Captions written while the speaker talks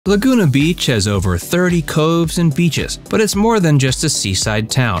Laguna Beach has over 30 coves and beaches, but it's more than just a seaside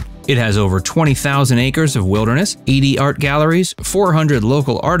town. It has over 20,000 acres of wilderness, 80 art galleries, 400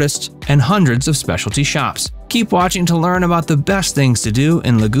 local artists, and hundreds of specialty shops. Keep watching to learn about the best things to do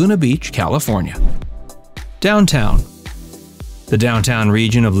in Laguna Beach, California. Downtown. The downtown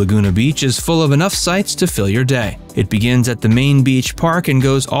region of Laguna Beach is full of enough sights to fill your day. It begins at the main beach park and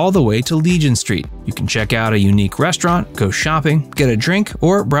goes all the way to Legion Street. You can check out a unique restaurant, go shopping, get a drink,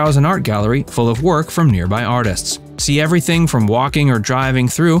 or browse an art gallery full of work from nearby artists. See everything from walking or driving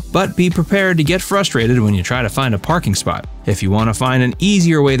through, but be prepared to get frustrated when you try to find a parking spot. If you want to find an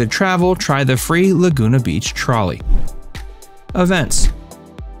easier way to travel, try the free Laguna Beach trolley. Events.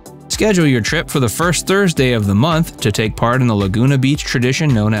 Schedule your trip for the first Thursday of the month to take part in the Laguna Beach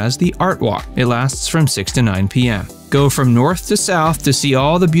tradition known as the Art Walk. It lasts from 6 to 9 p.m. Go from north to south to see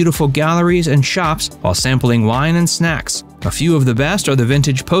all the beautiful galleries and shops while sampling wine and snacks. A few of the best are the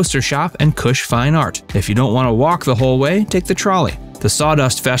Vintage Poster Shop and Kush Fine Art. If you don't want to walk the whole way, take the trolley. The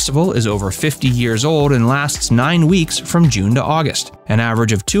Sawdust Festival is over 50 years old and lasts 9 weeks from June to August. An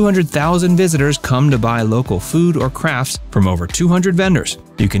average of 200,000 visitors come to buy local food or crafts from over 200 vendors.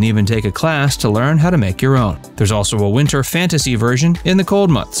 You can even take a class to learn how to make your own. There's also a winter fantasy version in the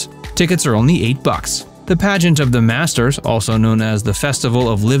cold months. Tickets are only $8. The Pageant of the Masters, also known as the Festival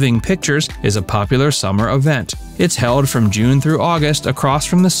of Living Pictures, is a popular summer event. It's held from June through August across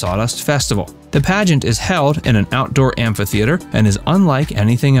from the Sawdust Festival. The pageant is held in an outdoor amphitheater and is unlike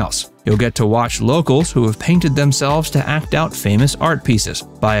anything else. You'll get to watch locals who have painted themselves to act out famous art pieces.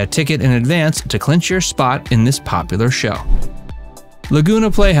 Buy a ticket in advance to clinch your spot in this popular show.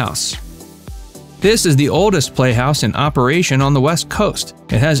 Laguna Playhouse. This is the oldest playhouse in operation on the West Coast.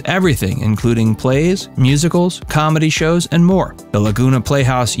 It has everything, including plays, musicals, comedy shows, and more. The Laguna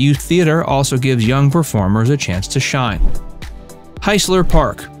Playhouse Youth Theater also gives young performers a chance to shine. Heisler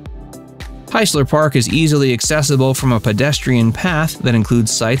Park. Heisler Park is easily accessible from a pedestrian path that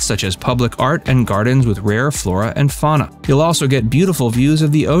includes sites such as public art and gardens with rare flora and fauna. You'll also get beautiful views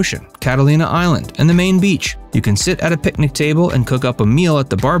of the ocean, Catalina Island, and the main beach. You can sit at a picnic table and cook up a meal at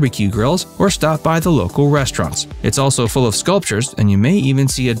the barbecue grills or stop by the local restaurants. It's also full of sculptures, and you may even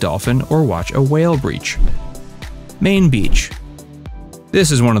see a dolphin or watch a whale breach. Main Beach. This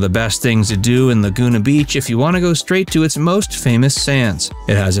is one of the best things to do in Laguna Beach if you want to go straight to its most famous sands.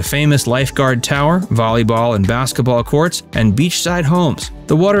 It has a famous lifeguard tower, volleyball and basketball courts, and beachside homes.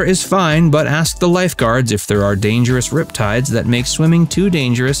 The water is fine, but ask the lifeguards if there are dangerous riptides that make swimming too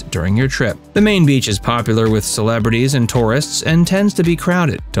dangerous during your trip. The main beach is popular with celebrities and tourists and tends to be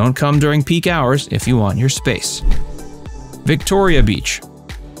crowded. Don't come during peak hours if you want your space. Victoria Beach.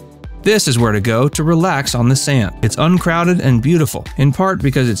 This is where to go to relax on the sand. It's uncrowded and beautiful, in part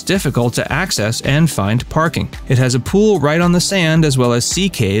because it's difficult to access and find parking. It has a pool right on the sand as well as sea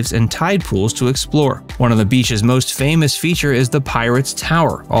caves and tide pools to explore. One of the beach's most famous feature is the Pirate's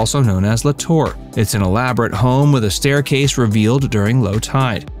Tower, also known as La Tour. It's an elaborate home with a staircase revealed during low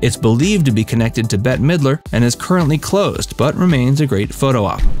tide. It's believed to be connected to Bette Midler and is currently closed, but remains a great photo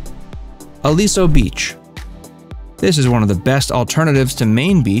op. Aliso Beach. This is one of the best alternatives to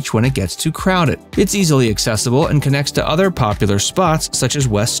Main Beach when it gets too crowded. It's easily accessible and connects to other popular spots such as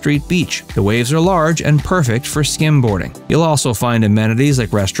West Street Beach. The waves are large and perfect for skimboarding. You'll also find amenities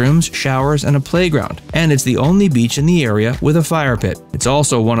like restrooms, showers, and a playground. And it's the only beach in the area with a fire pit. It's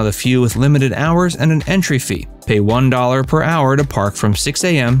also one of the few with limited hours and an entry fee. Pay $1 per hour to park from 6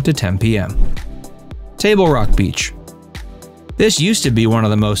 a.m. to 10 p.m. Tablerock Beach. This used to be one of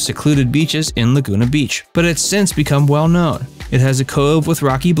the most secluded beaches in Laguna Beach, but it's since become well known. It has a cove with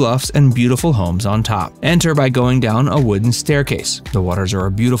rocky bluffs and beautiful homes on top. Enter by going down a wooden staircase. The waters are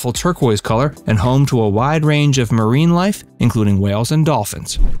a beautiful turquoise color and home to a wide range of marine life, including whales and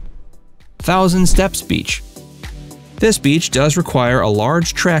dolphins. Thousand Steps Beach. This beach does require a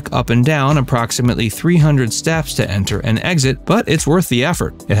large trek up and down approximately 300 steps to enter and exit, but it's worth the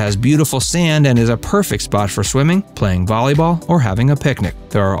effort. It has beautiful sand and is a perfect spot for swimming, playing volleyball, or having a picnic.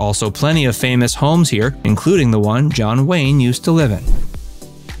 There are also plenty of famous homes here, including the one John Wayne used to live in.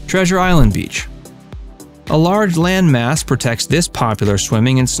 Treasure Island Beach. A large landmass protects this popular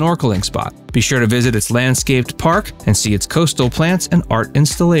swimming and snorkeling spot. Be sure to visit its landscaped park and see its coastal plants and art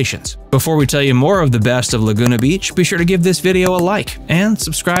installations. Before we tell you more of the best of Laguna Beach, be sure to give this video a like and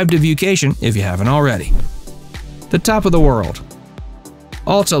subscribe to Viewcation if you haven't already. The top of the world.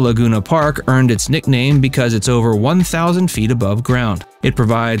 Alta Laguna Park earned its nickname because it's over 1,000 feet above ground. It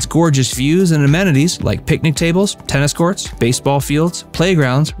provides gorgeous views and amenities like picnic tables, tennis courts, baseball fields,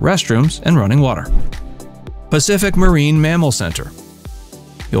 playgrounds, restrooms, and running water. Pacific Marine Mammal Center.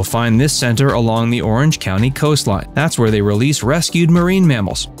 You'll find this center along the Orange County coastline. That's where they release rescued marine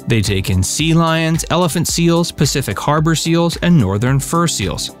mammals. They take in sea lions, elephant seals, Pacific harbor seals, and northern fur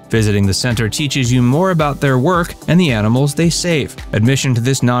seals. Visiting the center teaches you more about their work and the animals they save. Admission to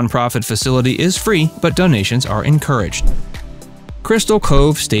this nonprofit facility is free, but donations are encouraged. Crystal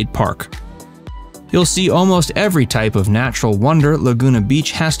Cove State Park. You'll see almost every type of natural wonder Laguna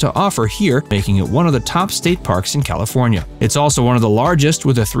Beach has to offer here, making it one of the top state parks in California. It's also one of the largest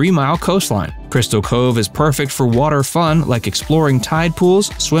with a 3-mile coastline. Crystal Cove is perfect for water fun like exploring tide pools,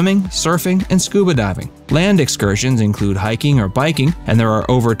 swimming, surfing, and scuba diving. Land excursions include hiking or biking, and there are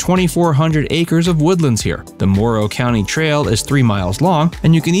over 2,400 acres of woodlands here. The Morrow County Trail is 3 miles long,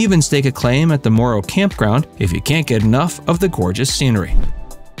 and you can even stake a claim at the Morrow Campground if you can't get enough of the gorgeous scenery.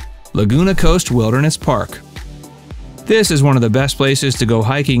 Laguna Coast Wilderness Park. This is one of the best places to go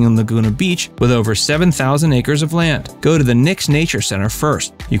hiking in Laguna Beach with over 7,000 acres of land. Go to the Nix Nature Center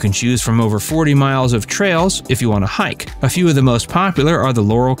first. You can choose from over 40 miles of trails if you want to hike. A few of the most popular are the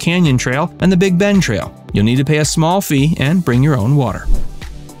Laurel Canyon Trail and the Big Bend Trail. You'll need to pay a small fee and bring your own water.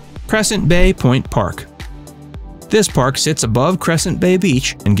 Crescent Bay Point Park. This park sits above Crescent Bay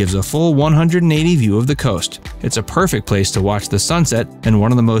Beach and gives a full 180 view of the coast. It's a perfect place to watch the sunset and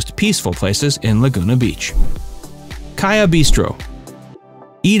one of the most peaceful places in Laguna Beach. Kaya Bistro.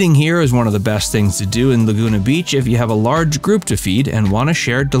 Eating here is one of the best things to do in Laguna Beach if you have a large group to feed and want to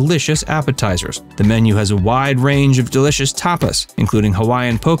share delicious appetizers. The menu has a wide range of delicious tapas, including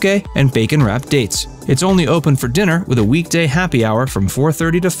Hawaiian poke and bacon-wrapped dates. It's only open for dinner with a weekday happy hour from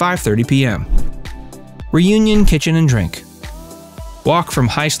 4:30 to 5:30 p.m. Reunion Kitchen and Drink. Walk from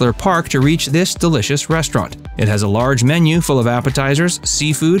Heisler Park to reach this delicious restaurant. It has a large menu full of appetizers,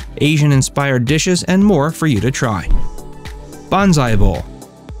 seafood, Asian-inspired dishes, and more for you to try. Banzai Bowl.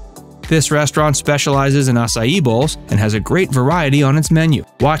 This restaurant specializes in acai bowls and has a great variety on its menu.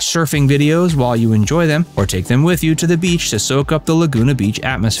 Watch surfing videos while you enjoy them, or take them with you to the beach to soak up the Laguna Beach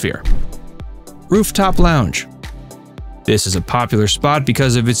atmosphere. Rooftop Lounge. This is a popular spot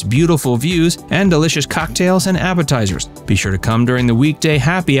because of its beautiful views and delicious cocktails and appetizers. Be sure to come during the weekday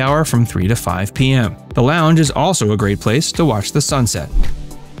happy hour from 3 to 5 p.m. The lounge is also a great place to watch the sunset.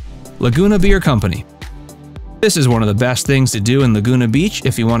 Laguna Beer Company. This is one of the best things to do in Laguna Beach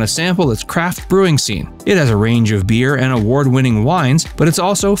if you want to sample its craft brewing scene. It has a range of beer and award-winning wines, but it's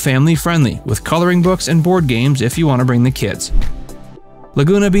also family-friendly with coloring books and board games if you want to bring the kids.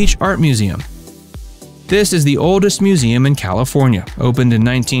 Laguna Beach Art Museum. This is the oldest museum in California, opened in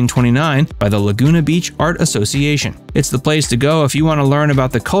 1929 by the Laguna Beach Art Association. It's the place to go if you want to learn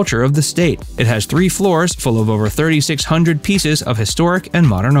about the culture of the state. It has 3 floors full of over 3,600 pieces of historic and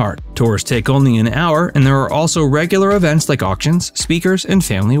modern art. Tours take only an hour, and there are also regular events like auctions, speakers, and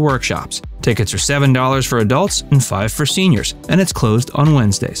family workshops. Tickets are $7 for adults and $5 for seniors, and it's closed on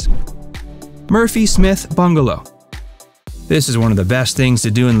Wednesdays. Murphy Smith Bungalow. This is one of the best things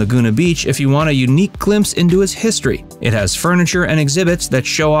to do in Laguna Beach if you want a unique glimpse into its history. It has furniture and exhibits that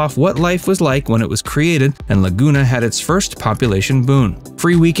show off what life was like when it was created and Laguna had its first population boom.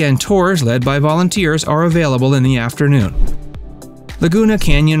 Free weekend tours led by volunteers are available in the afternoon. Laguna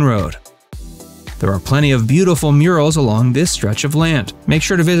Canyon Road. There are plenty of beautiful murals along this stretch of land. Make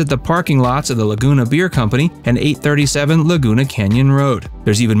sure to visit the parking lots of the Laguna Beer Company and 837 Laguna Canyon Road.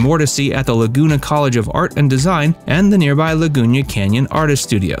 There's even more to see at the Laguna College of Art and Design and the nearby Laguna Canyon Artist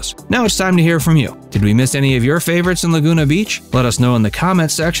Studios. Now it's time to hear from you. Did we miss any of your favorites in Laguna Beach? Let us know in the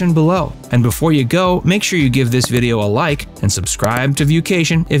comments section below. And before you go, make sure you give this video a like and subscribe to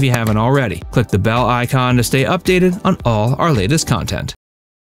Viewcation if you haven't already. Click the bell icon to stay updated on all our latest content.